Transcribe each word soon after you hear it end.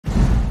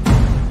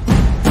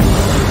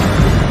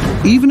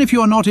Even if you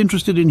are not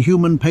interested in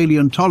human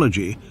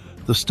paleontology,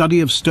 the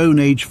study of Stone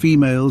Age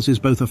females is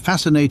both a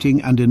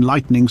fascinating and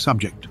enlightening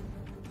subject.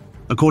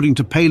 According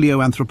to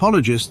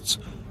paleo-anthropologists,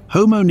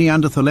 Homo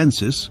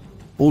neanderthalensis,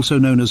 also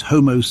known as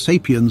Homo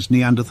sapiens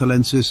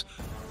neanderthalensis,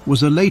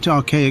 was a late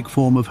archaic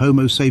form of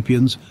Homo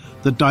sapiens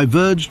that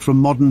diverged from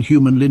modern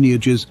human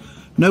lineages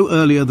no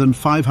earlier than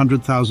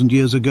 500,000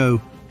 years ago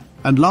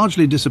and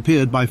largely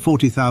disappeared by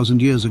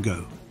 40,000 years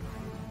ago.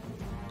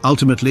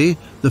 Ultimately,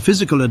 the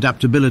physical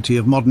adaptability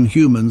of modern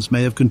humans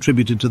may have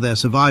contributed to their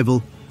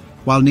survival,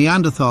 while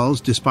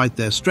Neanderthals, despite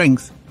their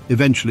strength,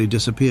 eventually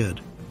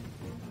disappeared.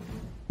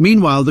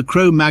 Meanwhile, the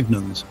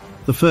Cro-Magnons,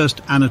 the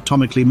first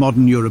anatomically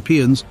modern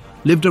Europeans,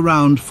 lived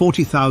around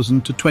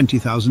 40,000 to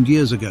 20,000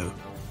 years ago.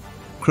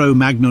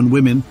 Cro-Magnon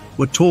women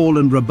were tall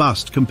and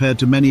robust compared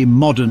to many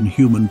modern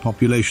human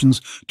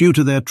populations due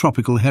to their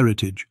tropical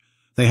heritage.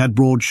 They had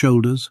broad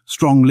shoulders,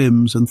 strong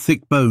limbs, and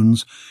thick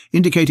bones,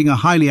 indicating a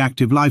highly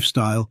active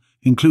lifestyle,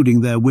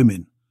 including their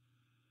women.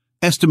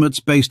 Estimates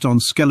based on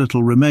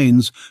skeletal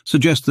remains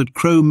suggest that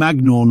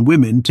Cro-Magnon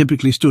women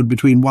typically stood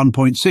between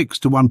 1.6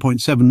 to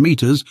 1.7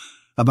 meters,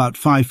 about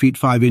 5 feet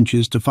 5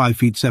 inches to 5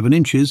 feet 7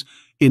 inches,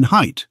 in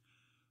height,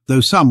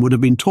 though some would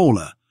have been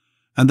taller,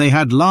 and they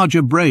had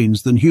larger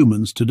brains than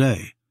humans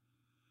today.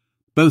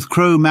 Both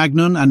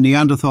Cro-Magnon and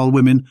Neanderthal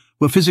women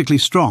were physically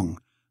strong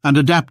and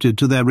adapted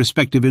to their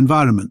respective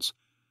environments,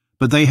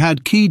 but they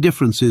had key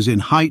differences in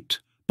height,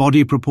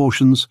 body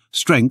proportions,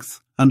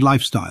 strength, and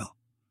lifestyle.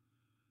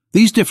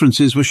 These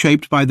differences were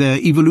shaped by their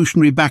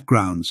evolutionary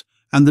backgrounds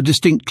and the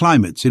distinct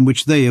climates in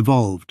which they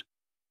evolved.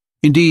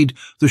 Indeed,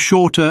 the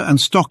shorter and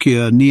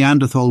stockier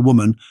Neanderthal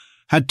woman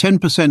had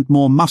 10%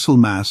 more muscle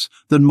mass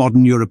than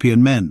modern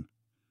European men.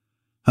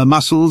 Her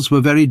muscles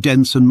were very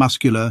dense and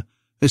muscular,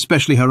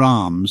 especially her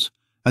arms,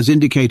 as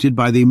indicated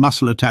by the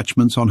muscle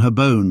attachments on her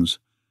bones.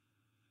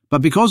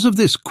 But because of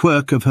this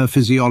quirk of her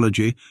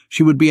physiology,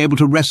 she would be able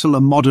to wrestle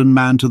a modern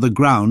man to the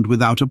ground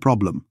without a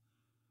problem.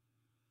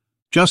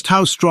 Just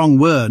how strong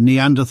were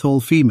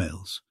Neanderthal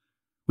females?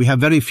 We have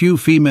very few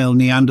female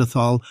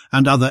Neanderthal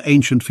and other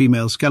ancient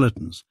female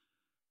skeletons,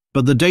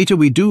 but the data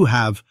we do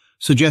have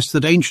suggests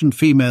that ancient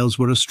females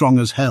were as strong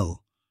as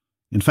hell.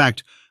 In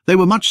fact, they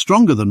were much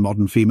stronger than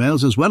modern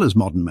females as well as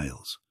modern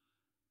males.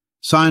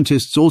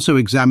 Scientists also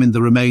examined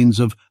the remains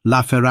of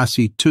La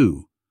Ferracie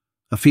II,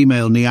 a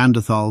female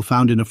Neanderthal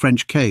found in a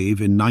French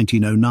cave in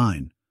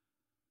 1909.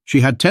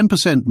 She had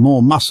 10%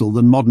 more muscle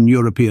than modern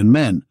European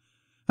men,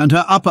 and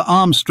her upper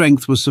arm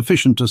strength was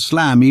sufficient to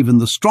slam even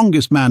the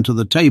strongest man to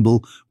the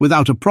table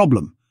without a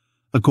problem,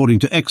 according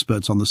to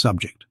experts on the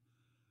subject.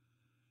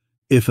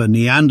 If a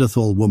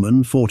Neanderthal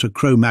woman fought a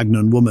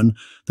Cro-Magnon woman,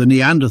 the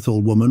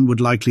Neanderthal woman would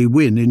likely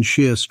win in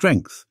sheer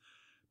strength,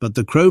 but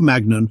the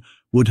Cro-Magnon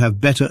would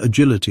have better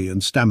agility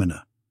and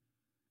stamina.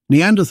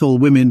 Neanderthal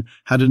women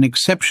had an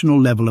exceptional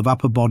level of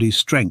upper body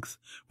strength,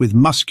 with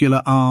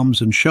muscular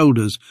arms and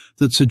shoulders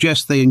that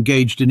suggest they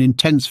engaged in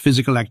intense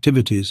physical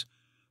activities,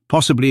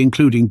 possibly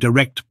including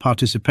direct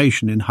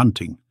participation in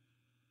hunting.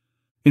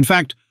 In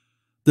fact,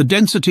 the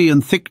density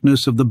and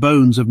thickness of the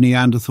bones of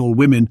Neanderthal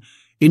women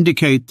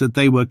indicate that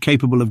they were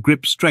capable of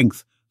grip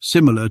strength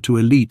similar to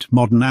elite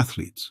modern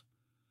athletes.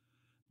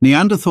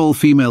 Neanderthal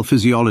female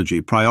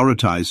physiology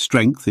prioritized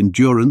strength,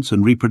 endurance,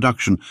 and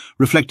reproduction,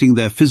 reflecting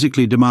their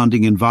physically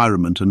demanding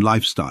environment and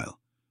lifestyle.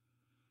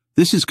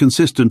 This is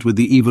consistent with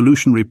the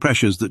evolutionary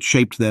pressures that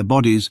shaped their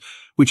bodies,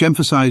 which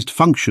emphasized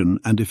function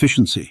and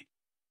efficiency.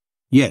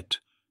 Yet,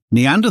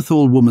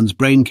 Neanderthal women's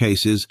brain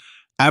cases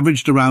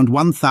averaged around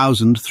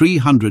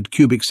 1,300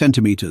 cubic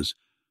centimeters,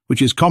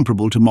 which is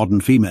comparable to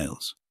modern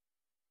females.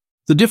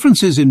 The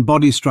differences in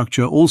body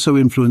structure also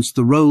influenced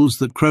the roles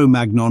that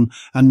Cro-Magnon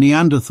and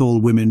Neanderthal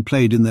women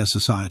played in their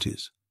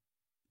societies.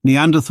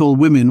 Neanderthal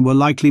women were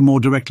likely more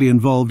directly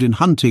involved in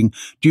hunting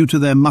due to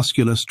their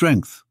muscular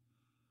strength.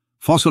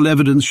 Fossil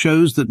evidence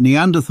shows that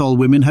Neanderthal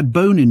women had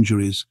bone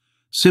injuries,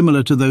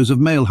 similar to those of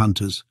male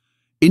hunters,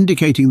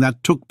 indicating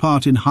that took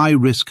part in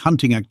high-risk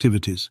hunting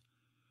activities.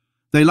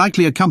 They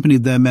likely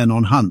accompanied their men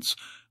on hunts,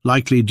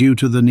 likely due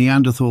to the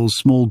Neanderthals'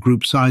 small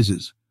group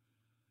sizes.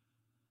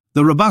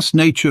 The robust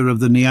nature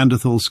of the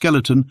Neanderthal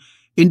skeleton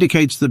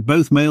indicates that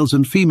both males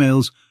and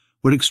females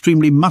were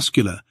extremely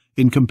muscular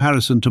in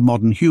comparison to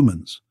modern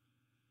humans.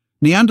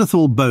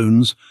 Neanderthal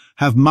bones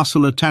have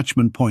muscle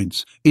attachment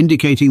points,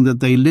 indicating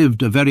that they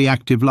lived a very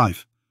active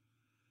life.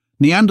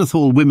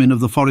 Neanderthal women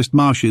of the forest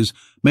marshes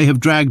may have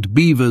dragged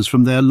beavers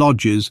from their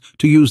lodges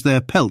to use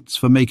their pelts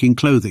for making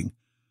clothing.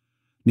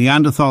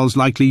 Neanderthals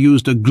likely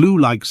used a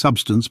glue-like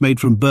substance made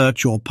from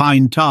birch or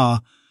pine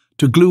tar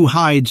to glue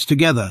hides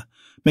together,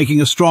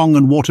 making a strong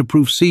and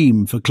waterproof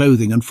seam for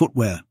clothing and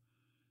footwear.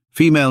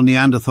 Female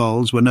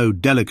Neanderthals were no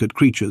delicate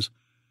creatures.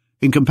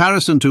 In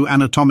comparison to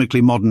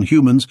anatomically modern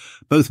humans,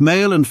 both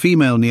male and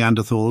female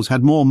Neanderthals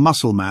had more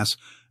muscle mass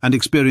and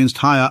experienced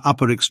higher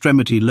upper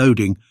extremity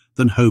loading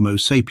than Homo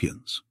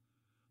sapiens.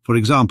 For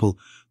example,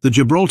 the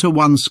Gibraltar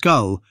I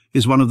skull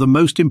is one of the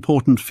most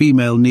important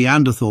female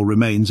Neanderthal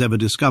remains ever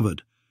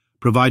discovered,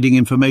 providing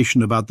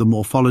information about the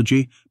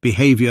morphology,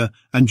 behavior,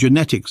 and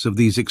genetics of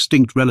these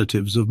extinct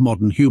relatives of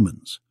modern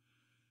humans.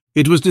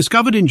 It was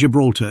discovered in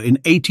Gibraltar in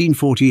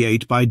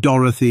 1848 by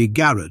Dorothy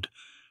Garrod,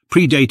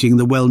 predating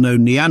the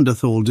well-known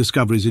Neanderthal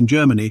discoveries in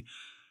Germany,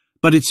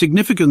 but its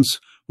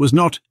significance was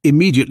not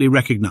immediately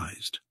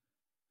recognized.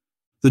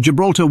 The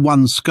Gibraltar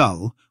I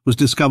skull was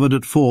discovered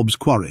at Forbes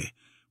Quarry,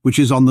 which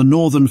is on the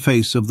northern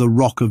face of the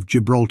Rock of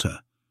Gibraltar.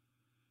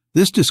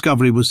 This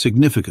discovery was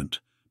significant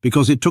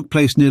because it took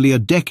place nearly a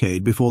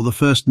decade before the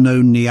first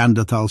known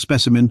Neanderthal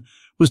specimen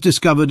was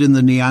discovered in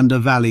the Neander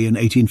Valley in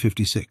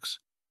 1856.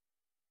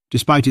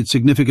 Despite its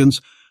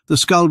significance, the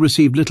skull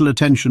received little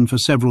attention for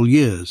several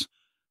years,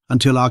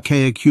 until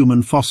archaic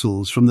human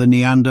fossils from the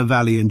Neander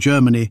Valley in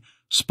Germany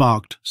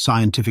sparked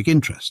scientific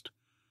interest.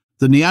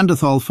 The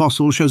Neanderthal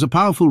fossil shows a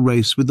powerful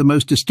race with the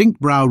most distinct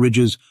brow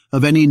ridges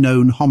of any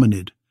known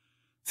hominid.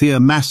 Their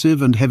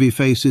massive and heavy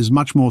face is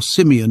much more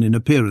simian in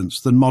appearance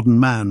than modern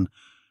man,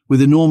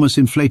 with enormous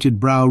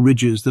inflated brow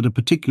ridges that are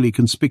particularly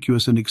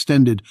conspicuous and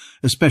extended,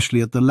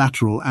 especially at the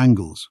lateral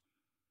angles.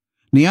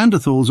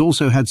 Neanderthals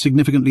also had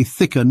significantly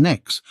thicker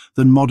necks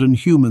than modern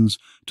humans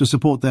to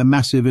support their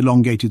massive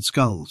elongated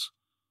skulls.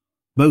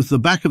 Both the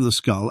back of the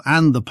skull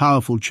and the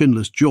powerful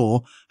chinless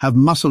jaw have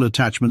muscle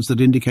attachments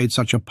that indicate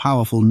such a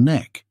powerful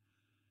neck.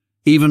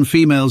 Even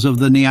females of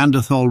the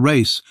Neanderthal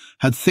race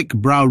had thick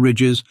brow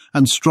ridges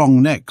and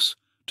strong necks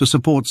to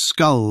support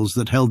skulls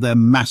that held their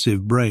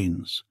massive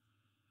brains.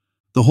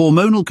 The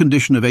hormonal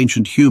condition of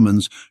ancient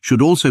humans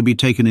should also be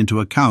taken into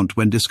account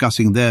when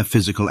discussing their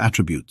physical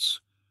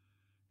attributes.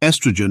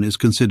 Estrogen is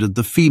considered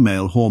the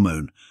female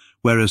hormone,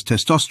 whereas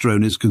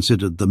testosterone is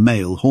considered the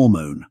male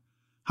hormone.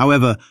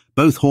 However,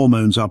 both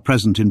hormones are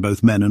present in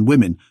both men and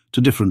women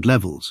to different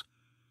levels.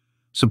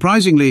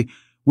 Surprisingly,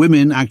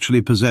 women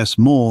actually possess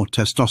more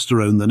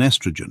testosterone than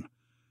estrogen.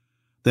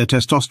 Their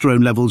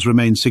testosterone levels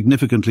remain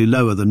significantly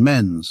lower than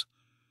men's,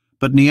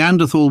 but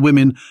Neanderthal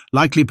women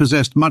likely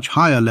possessed much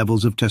higher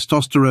levels of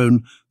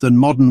testosterone than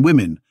modern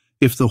women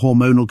if the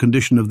hormonal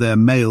condition of their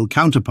male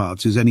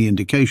counterparts is any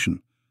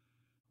indication.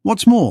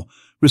 What's more,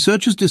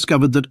 researchers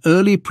discovered that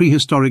early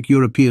prehistoric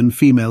European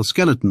female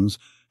skeletons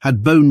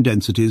had bone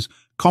densities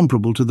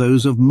comparable to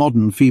those of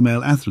modern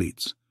female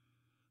athletes.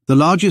 The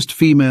largest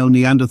female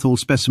Neanderthal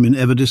specimen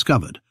ever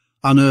discovered,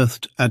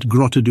 unearthed at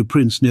Grotte du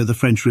Prince near the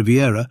French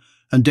Riviera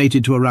and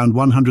dated to around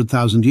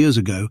 100,000 years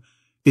ago,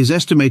 is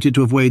estimated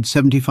to have weighed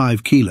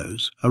 75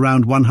 kilos,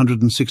 around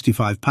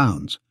 165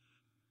 pounds.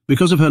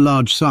 Because of her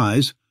large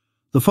size,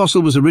 the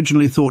fossil was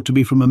originally thought to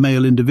be from a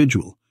male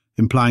individual,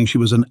 implying she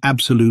was an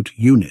absolute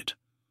unit.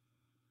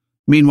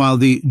 Meanwhile,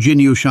 the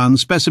Jinyushan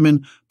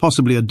specimen,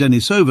 possibly a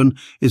Denisovan,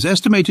 is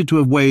estimated to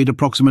have weighed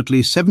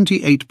approximately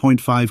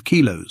 78.5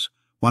 kilos,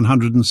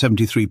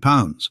 173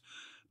 pounds,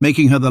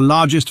 making her the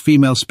largest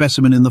female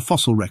specimen in the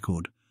fossil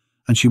record,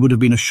 and she would have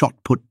been a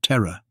shot-put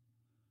terror.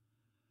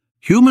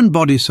 Human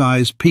body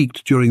size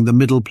peaked during the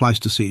Middle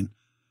Pleistocene,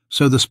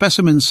 so the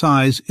specimen's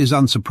size is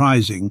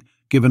unsurprising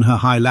given her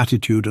high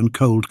latitude and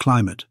cold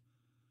climate.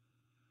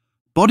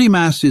 Body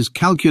mass is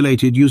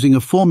calculated using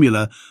a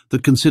formula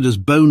that considers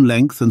bone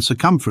length and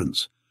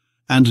circumference,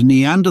 and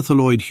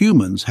Neanderthaloid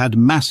humans had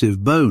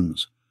massive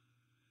bones.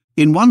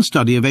 In one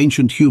study of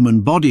ancient human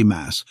body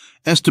mass,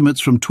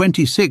 estimates from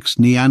 26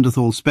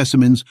 Neanderthal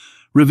specimens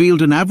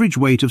revealed an average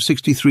weight of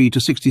 63 to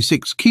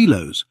 66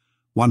 kilos,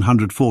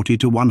 140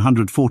 to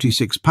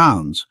 146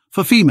 pounds,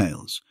 for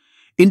females,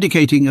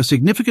 indicating a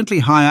significantly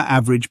higher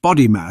average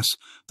body mass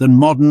than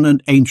modern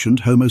and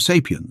ancient Homo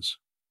sapiens.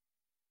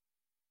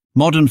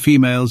 Modern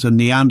females and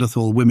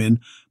Neanderthal women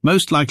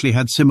most likely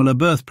had similar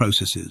birth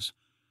processes,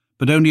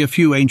 but only a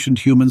few ancient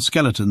human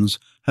skeletons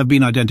have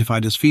been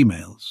identified as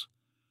females.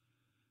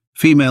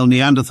 Female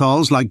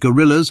Neanderthals, like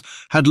gorillas,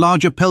 had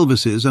larger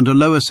pelvises and a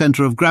lower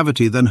center of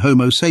gravity than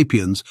Homo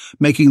sapiens,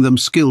 making them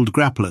skilled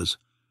grapplers.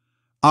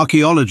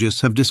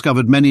 Archaeologists have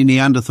discovered many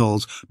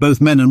Neanderthals,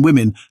 both men and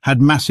women,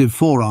 had massive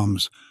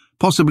forearms,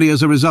 possibly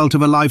as a result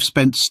of a life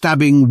spent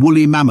stabbing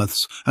woolly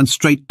mammoths and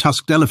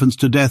straight-tusked elephants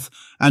to death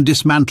and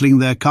dismantling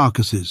their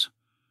carcasses.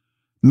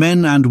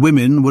 Men and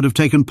women would have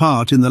taken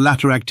part in the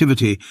latter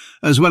activity,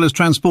 as well as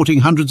transporting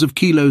hundreds of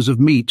kilos of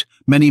meat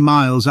many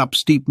miles up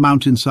steep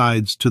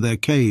mountainsides to their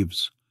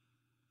caves.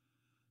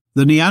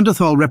 The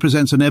Neanderthal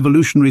represents an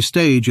evolutionary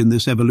stage in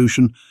this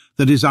evolution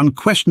that is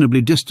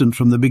unquestionably distant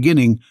from the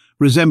beginning,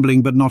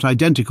 resembling but not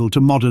identical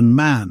to modern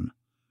man.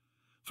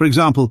 For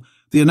example,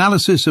 the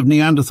analysis of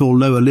Neanderthal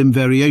lower limb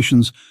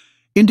variations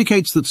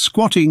indicates that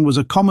squatting was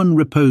a common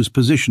repose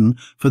position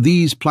for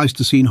these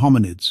Pleistocene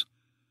hominids.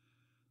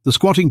 The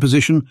squatting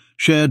position,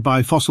 shared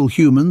by fossil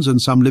humans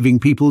and some living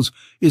peoples,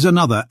 is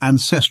another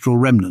ancestral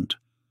remnant.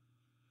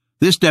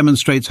 This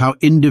demonstrates how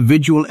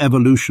individual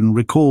evolution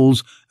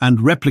recalls and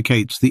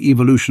replicates the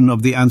evolution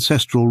of the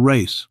ancestral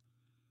race.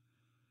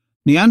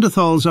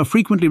 Neanderthals are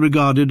frequently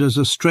regarded as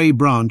a stray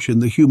branch in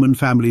the human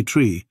family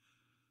tree,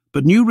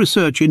 but new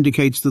research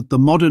indicates that the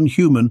modern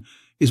human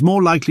is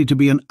more likely to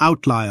be an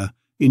outlier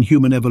in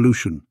human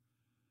evolution.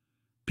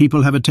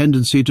 People have a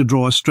tendency to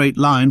draw a straight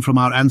line from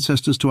our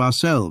ancestors to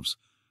ourselves,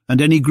 and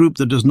any group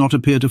that does not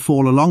appear to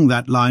fall along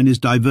that line is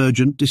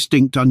divergent,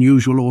 distinct,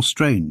 unusual, or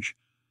strange.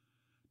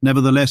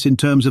 Nevertheless, in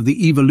terms of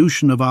the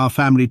evolution of our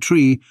family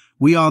tree,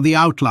 we are the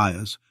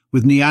outliers,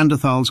 with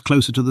Neanderthals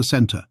closer to the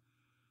center.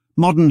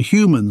 Modern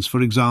humans, for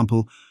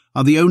example,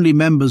 are the only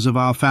members of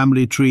our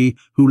family tree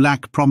who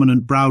lack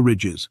prominent brow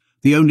ridges,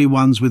 the only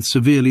ones with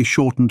severely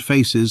shortened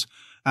faces,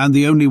 and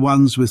the only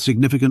ones with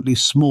significantly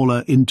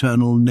smaller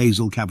internal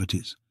nasal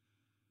cavities.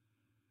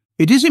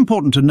 It is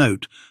important to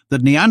note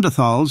that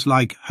Neanderthals,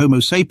 like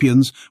Homo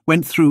sapiens,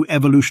 went through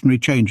evolutionary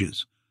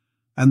changes,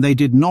 and they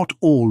did not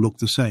all look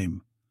the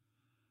same.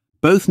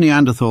 Both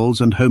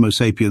Neanderthals and Homo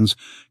sapiens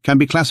can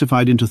be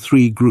classified into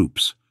three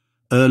groups: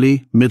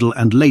 early, middle,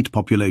 and late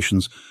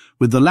populations,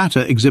 with the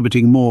latter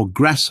exhibiting more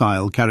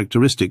gracile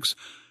characteristics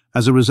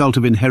as a result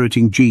of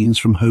inheriting genes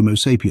from Homo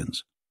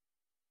sapiens.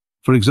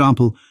 For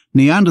example,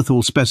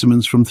 Neanderthal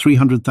specimens from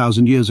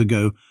 300,000 years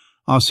ago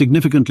are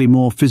significantly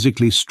more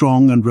physically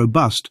strong and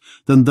robust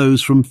than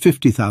those from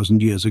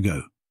 50,000 years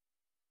ago.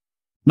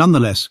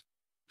 Nonetheless,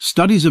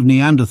 studies of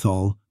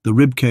Neanderthal, the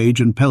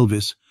ribcage and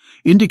pelvis,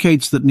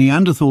 indicates that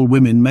Neanderthal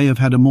women may have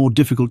had a more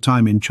difficult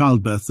time in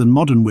childbirth than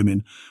modern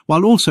women,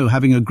 while also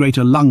having a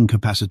greater lung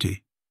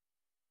capacity.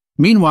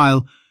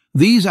 Meanwhile,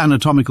 these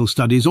anatomical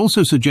studies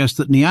also suggest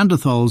that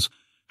Neanderthals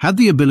had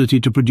the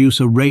ability to produce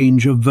a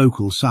range of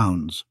vocal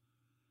sounds.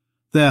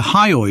 Their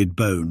hyoid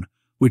bone,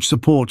 which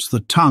supports the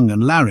tongue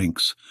and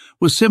larynx,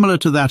 was similar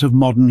to that of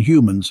modern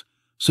humans,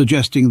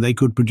 suggesting they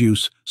could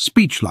produce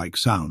speech-like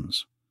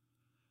sounds.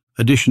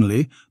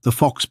 Additionally, the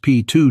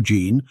FOXP2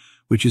 gene,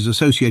 which is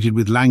associated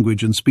with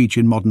language and speech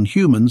in modern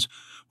humans,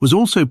 was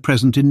also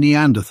present in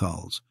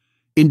Neanderthals,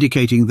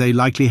 indicating they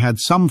likely had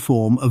some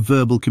form of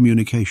verbal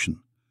communication.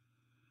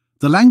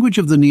 The language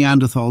of the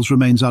Neanderthals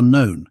remains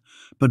unknown,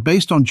 but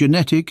based on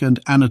genetic and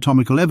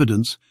anatomical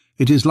evidence,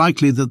 it is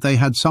likely that they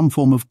had some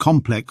form of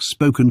complex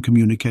spoken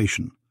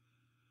communication.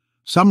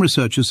 Some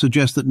researchers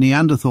suggest that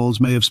Neanderthals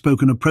may have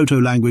spoken a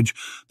proto-language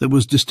that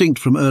was distinct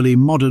from early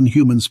modern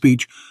human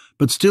speech,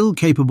 but still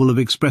capable of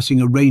expressing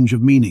a range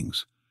of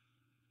meanings.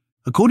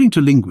 According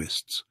to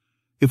linguists,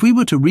 if we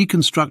were to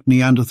reconstruct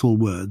Neanderthal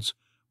words,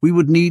 we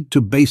would need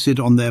to base it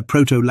on their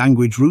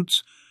proto-language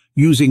roots,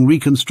 using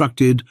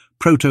reconstructed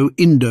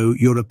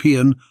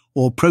Proto-Indo-European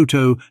or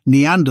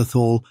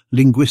Proto-Neanderthal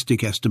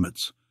linguistic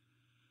estimates.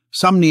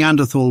 Some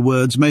Neanderthal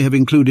words may have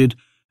included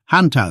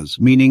Hantas,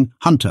 meaning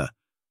hunter,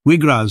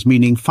 Wigras,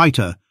 meaning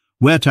fighter,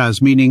 Wertas,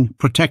 meaning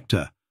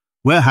protector,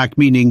 Werhak,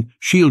 meaning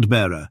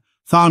shield-bearer,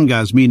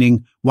 Tharngas,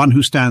 meaning one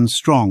who stands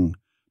strong,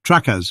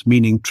 Trakas,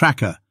 meaning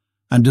tracker,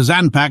 and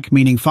Dzanpak,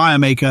 meaning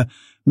firemaker,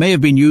 may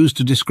have been used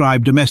to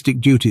describe domestic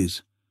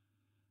duties.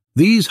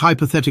 These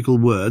hypothetical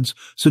words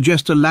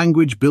suggest a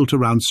language built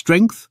around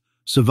strength,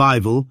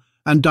 survival,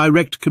 and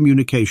direct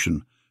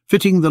communication,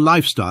 fitting the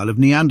lifestyle of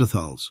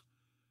Neanderthals.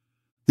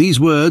 These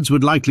words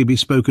would likely be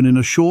spoken in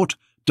a short,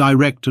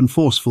 direct, and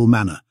forceful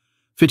manner,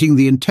 fitting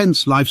the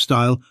intense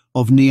lifestyle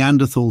of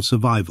Neanderthal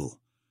survival.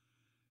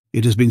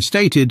 It has been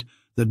stated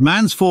that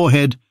man's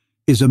forehead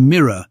is a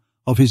mirror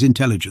of his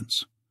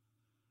intelligence.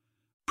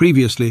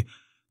 Previously,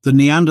 the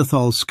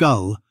Neanderthal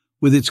skull,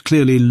 with its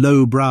clearly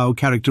low-brow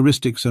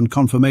characteristics and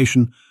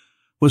conformation,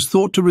 was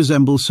thought to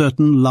resemble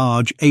certain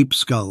large ape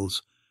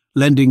skulls,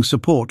 lending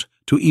support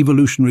to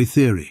evolutionary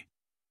theory.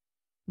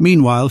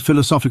 Meanwhile,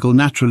 philosophical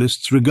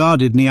naturalists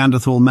regarded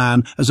Neanderthal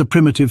man as a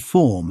primitive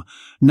form,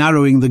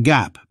 narrowing the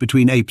gap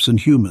between apes and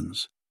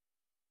humans.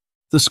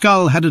 The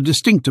skull had a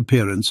distinct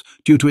appearance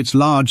due to its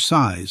large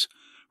size,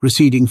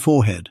 receding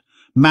forehead,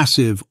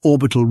 massive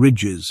orbital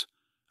ridges,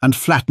 and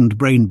flattened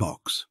brain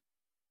box.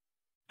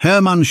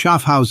 Hermann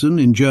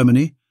Schaffhausen in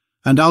Germany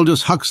and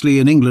Aldous Huxley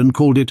in England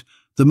called it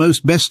the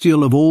most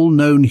bestial of all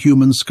known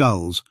human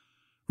skulls,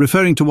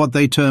 referring to what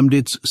they termed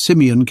its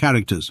simian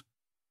characters.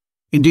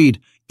 Indeed,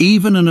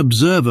 even an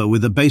observer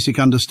with a basic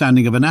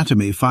understanding of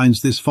anatomy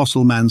finds this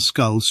fossil man's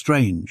skull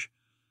strange.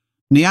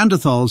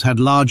 Neanderthals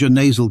had larger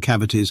nasal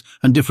cavities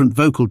and different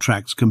vocal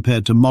tracts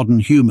compared to modern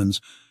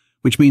humans,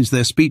 which means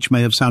their speech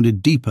may have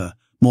sounded deeper,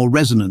 more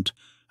resonant,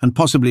 and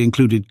possibly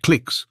included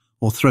clicks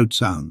or throat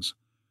sounds.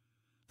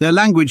 Their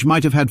language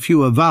might have had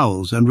fewer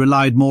vowels and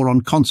relied more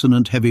on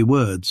consonant-heavy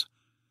words.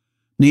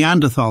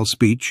 Neanderthal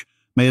speech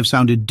may have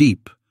sounded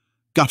deep,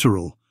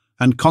 guttural,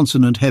 and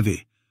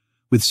consonant-heavy,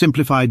 with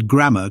simplified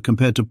grammar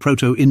compared to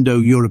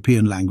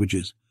Proto-Indo-European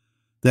languages.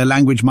 Their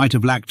language might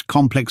have lacked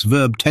complex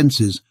verb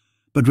tenses,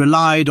 but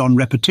relied on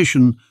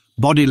repetition,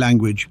 body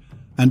language,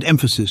 and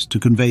emphasis to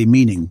convey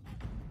meaning.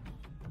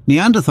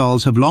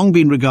 Neanderthals have long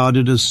been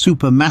regarded as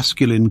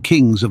super-masculine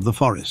kings of the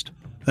forest,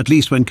 at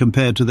least when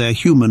compared to their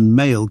human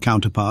male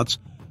counterparts,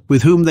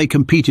 with whom they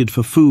competed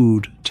for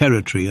food,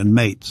 territory, and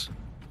mates.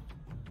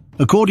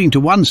 According to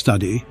one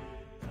study,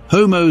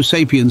 Homo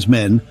sapiens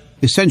men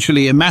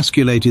essentially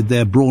emasculated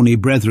their brawny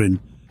brethren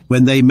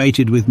when they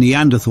mated with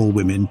Neanderthal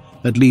women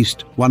at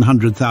least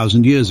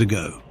 100,000 years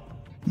ago.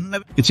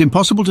 It's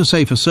impossible to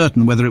say for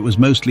certain whether it was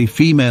mostly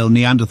female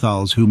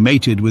Neanderthals who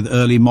mated with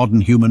early modern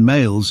human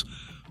males,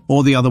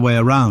 or the other way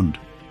around.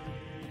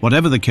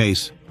 Whatever the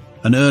case,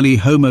 an early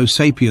Homo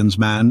sapiens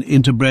man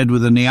interbred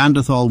with a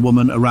Neanderthal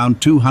woman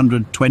around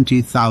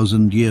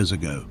 220,000 years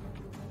ago.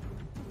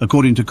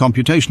 According to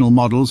computational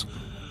models,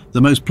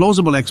 the most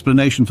plausible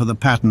explanation for the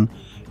pattern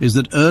is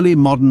that early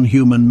modern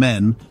human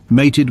men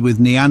mated with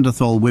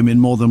Neanderthal women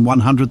more than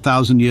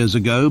 100,000 years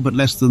ago, but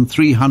less than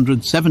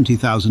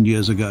 370,000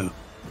 years ago.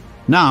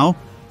 Now,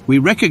 we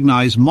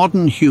recognize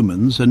modern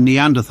humans and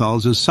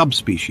Neanderthals as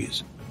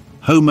subspecies,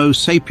 Homo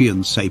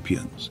sapiens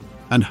sapiens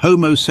and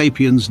Homo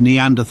sapiens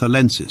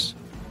neanderthalensis,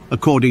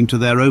 according to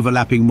their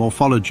overlapping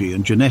morphology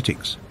and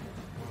genetics.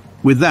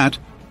 With that,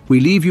 we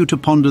leave you to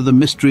ponder the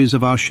mysteries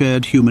of our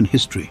shared human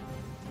history.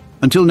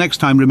 Until next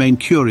time, remain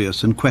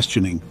curious and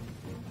questioning.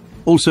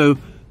 Also,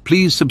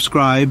 please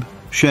subscribe,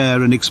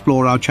 share and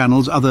explore our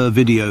channel's other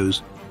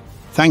videos.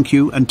 Thank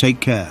you and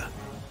take care.